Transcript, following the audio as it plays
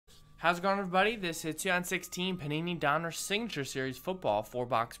How's it going, everybody? This is 2016 Panini Donruss Signature Series Football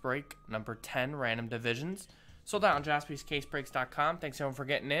 4-box break, number 10, Random Divisions. Sold out on jaspyscasebreaks.com. Thanks, everyone, for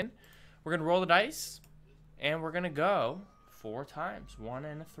getting in. We're going to roll the dice, and we're going to go 4 times, 1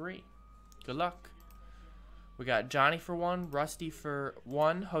 and a 3. Good luck. We got Johnny for 1, Rusty for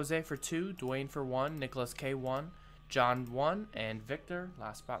 1, Jose for 2, Dwayne for 1, Nicholas K 1, John 1, and Victor,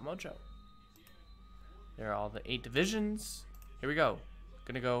 Last Spot Mojo. There are all the 8 divisions. Here we go.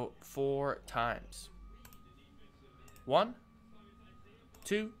 Gonna go 4 times. 1,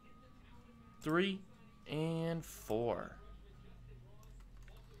 2, 3, and 4.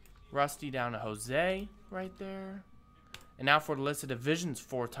 Rusty down to Jose right there. And now for the list of divisions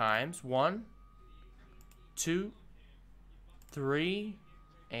 4 times. 1, 2, 3,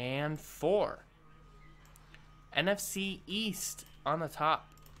 and 4. NFC East on the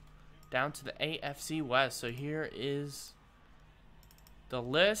top. Down to the AFC West. So here is the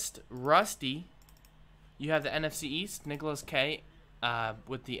list. Rusty, you have the NFC East. Nicholas K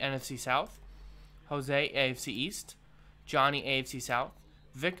with the NFC South. Jose, AFC East. Johnny, AFC South.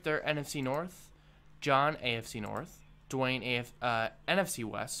 Victor, NFC North. John, AFC North. Dwayne, NFC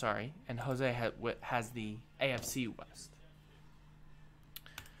West, sorry. And Jose has the AFC West.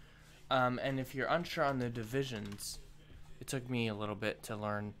 And if you're unsure on the divisions, it took me a little bit to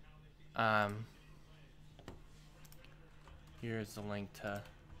learn. Here's the link to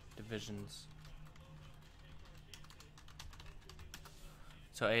divisions.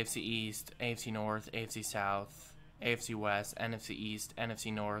 So AFC East, AFC North, AFC South, AFC West, NFC East,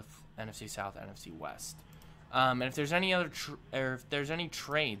 NFC North, NFC South, NFC West. And if there's any other if there's any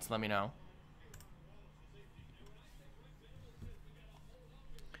trades, let me know.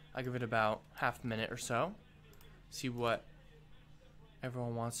 I'll give it about half a minute or so. See what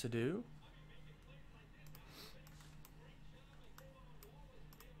everyone wants to do.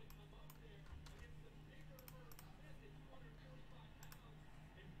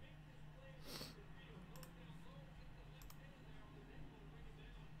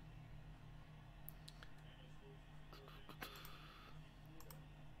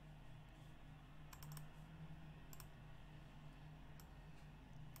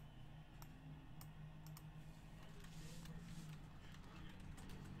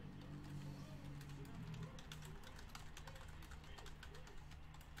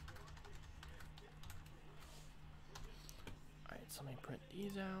 So let me print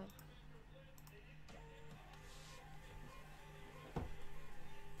these out.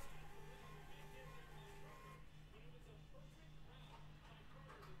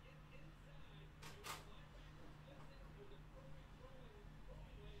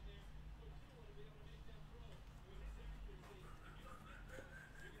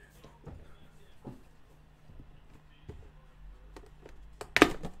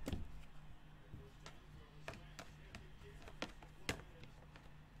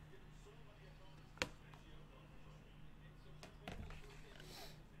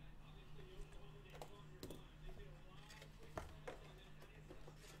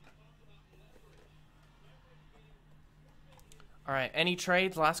 All right, any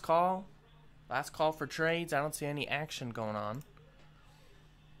trades? Last call? Last call for trades. I don't see any action going on.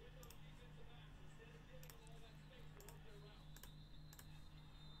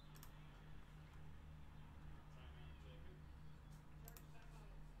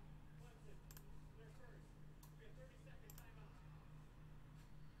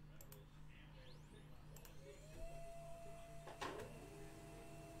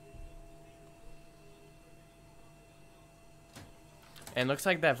 And looks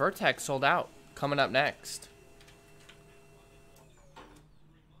like that Vertex sold out. Coming up next.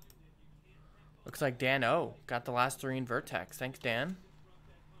 Looks like Dan O got the last 3 in Vertex. Thanks, Dan.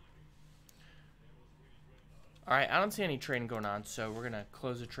 Alright, I don't see any trading going on, so we're going to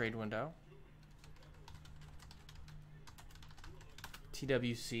close the trade window.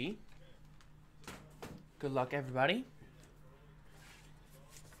 TWC. Good luck, everybody.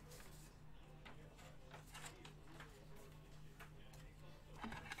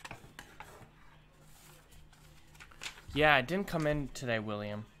 Yeah, it didn't come in today,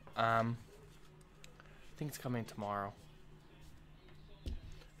 William. I think it's coming tomorrow.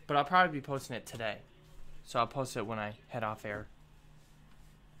 But I'll probably be posting it today. So I'll post it when I head off air.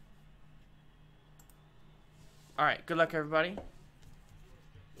 Alright, good luck, everybody.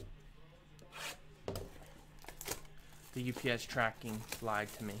 The UPS tracking lied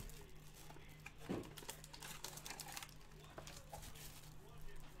to me.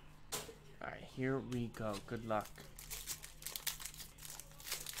 Alright, here we go. Good luck.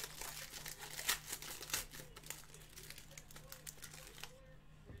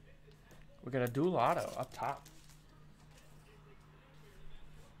 We got a dual auto up top.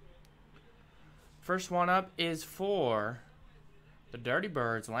 First one up is for the Dirty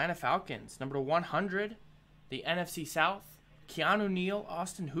Birds, Atlanta Falcons. Number 100, the NFC South, Keanu Neal,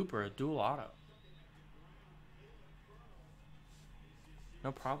 Austin Hooper, a dual auto.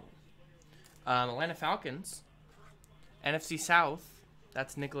 No problem. Atlanta Falcons, NFC South,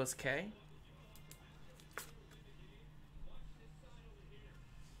 that's Nicholas K.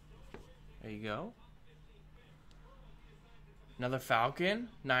 There you go. Another Falcon,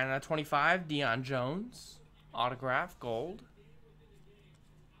 9 out of 25, Deion Jones, autograph, gold.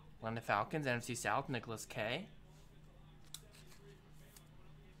 Atlanta Falcons, NFC South, Nicholas K.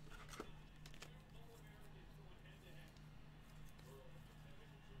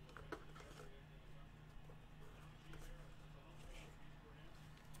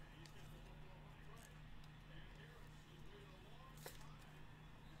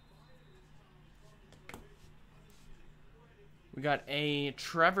 We got a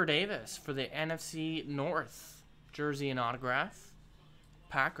Trevor Davis for the NFC North, jersey and autograph.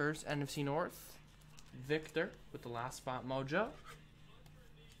 Packers, NFC North. Victor with the last spot mojo.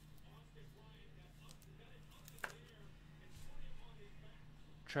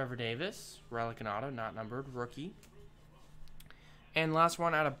 Trevor Davis, relic and auto, not numbered, rookie. And last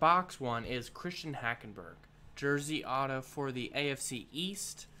one out of box one is Christian Hackenberg, jersey auto for the AFC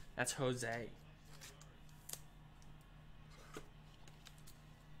East. That's Jose.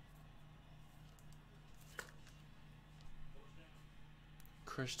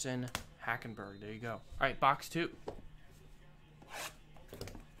 Christian Hackenberg. There you go. All right, box 2.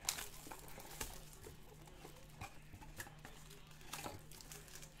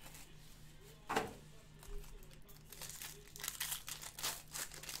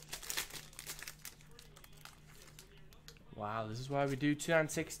 Wow, this is why we do 2 on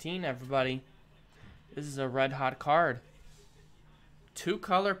 16, everybody. This is a red hot card.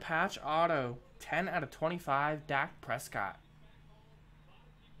 2-color patch auto, 10 out of 25, Dak Prescott.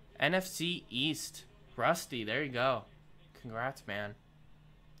 NFC East, Rusty, there you go. Congrats, man.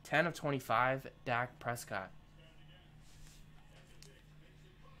 10 of 25, Dak Prescott.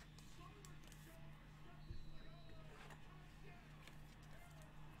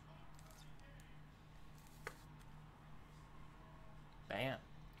 Bam.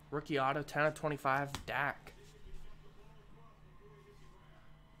 Rookie auto, 10 of 25, Dak.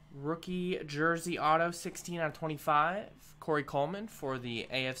 Rookie jersey auto, 16 out of 25. Corey Coleman for the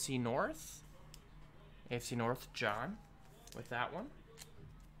AFC North. AFC North, John, with that one.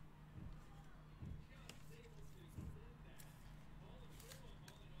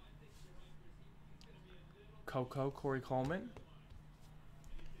 Coco, Corey Coleman.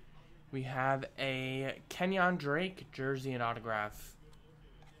 We have a Kenyon Drake jersey and autograph.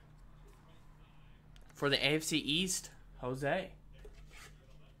 For the AFC East, Jose.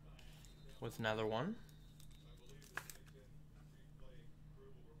 With another one.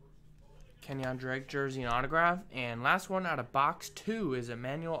 Kenyon Drake jersey and autograph. And last one out of box 2 is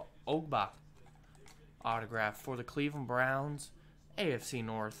Emmanuel Ogba autograph for the Cleveland Browns, AFC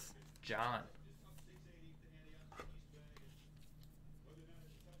North, John.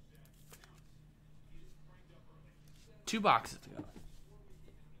 Two boxes to go.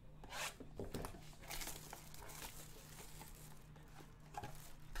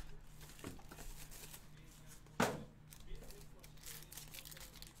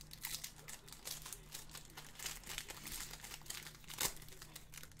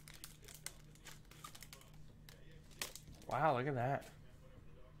 Wow, look at that.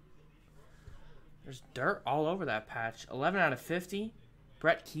 There's dirt all over that patch. 11 out of 50,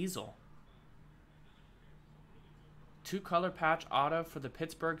 Brett Kiesel. 2-color patch auto for the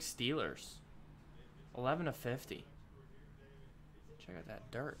Pittsburgh Steelers. 11 of 50. Check out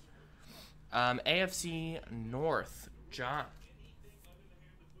that dirt. AFC North, John.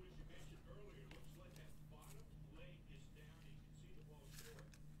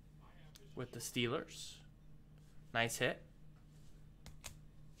 With the Steelers. Nice hit.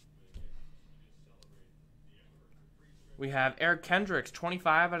 We have Eric Kendricks,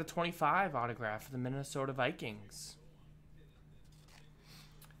 25 out of 25 autograph for the Minnesota Vikings.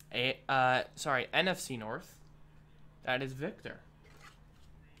 NFC North. That is Victor.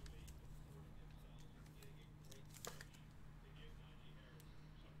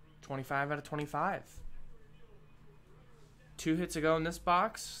 $25 out of 25. 2 hits ago in this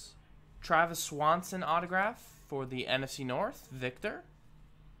box. Travis Swanson autograph for the NFC North, Victor.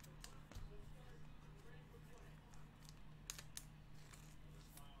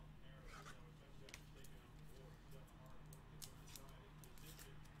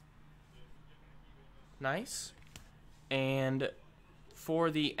 Nice. And for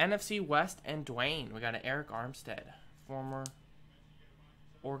the NFC West and Dwayne, we got an Eric Armstead, former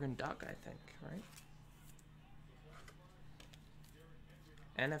Oregon Duck, I think, right?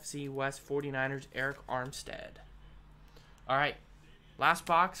 NFC West 49ers, Eric Armstead. All right, last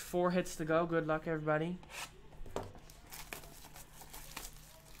box, 4 hits to go. Good luck, everybody.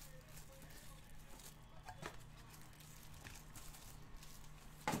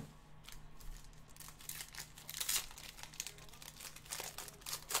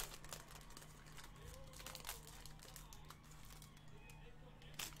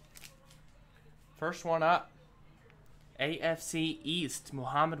 First one up, AFC East,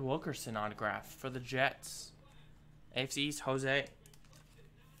 Muhammad Wilkerson autograph for the Jets. AFC East, Jose.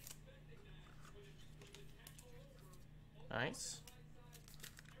 Nice.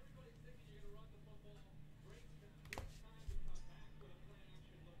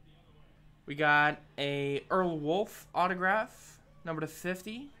 We got a Earl Wolf autograph, number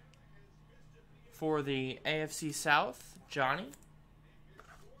 /50 for the AFC South, Johnny.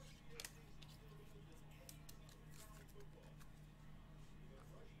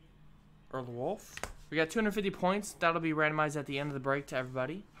 Earl Wolf. We got 250 points. That'll be randomized at the end of the break to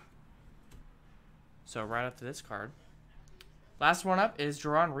everybody. So right after this card. Last one up is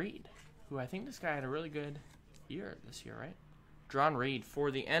Jerron Reed, who I think this guy had a really good year this year, right? Jerron Reed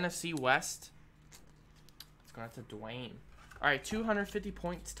for the NFC West. It's going out to Dwayne. All right, 250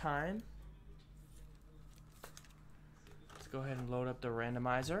 points time. Let's go ahead and load up the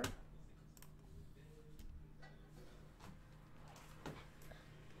randomizer.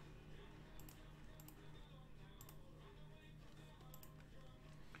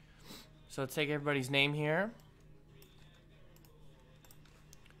 So let's take everybody's name here.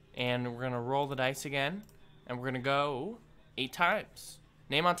 And we're going to roll the dice again. And we're going to go 8 times.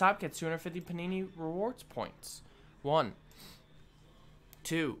 Name on top gets 250 Panini rewards points. 1,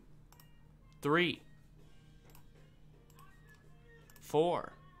 2, 3,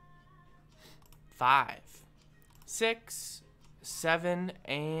 4, 5, 6, 7,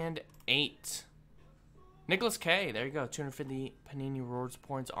 and 8. Nicholas K. There you go. 250 Panini rewards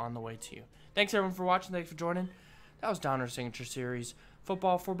points on the way to you. Thanks, everyone, for watching. Thanks for joining. That was Donruss Signature Series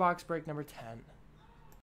Football 4-box break number 10.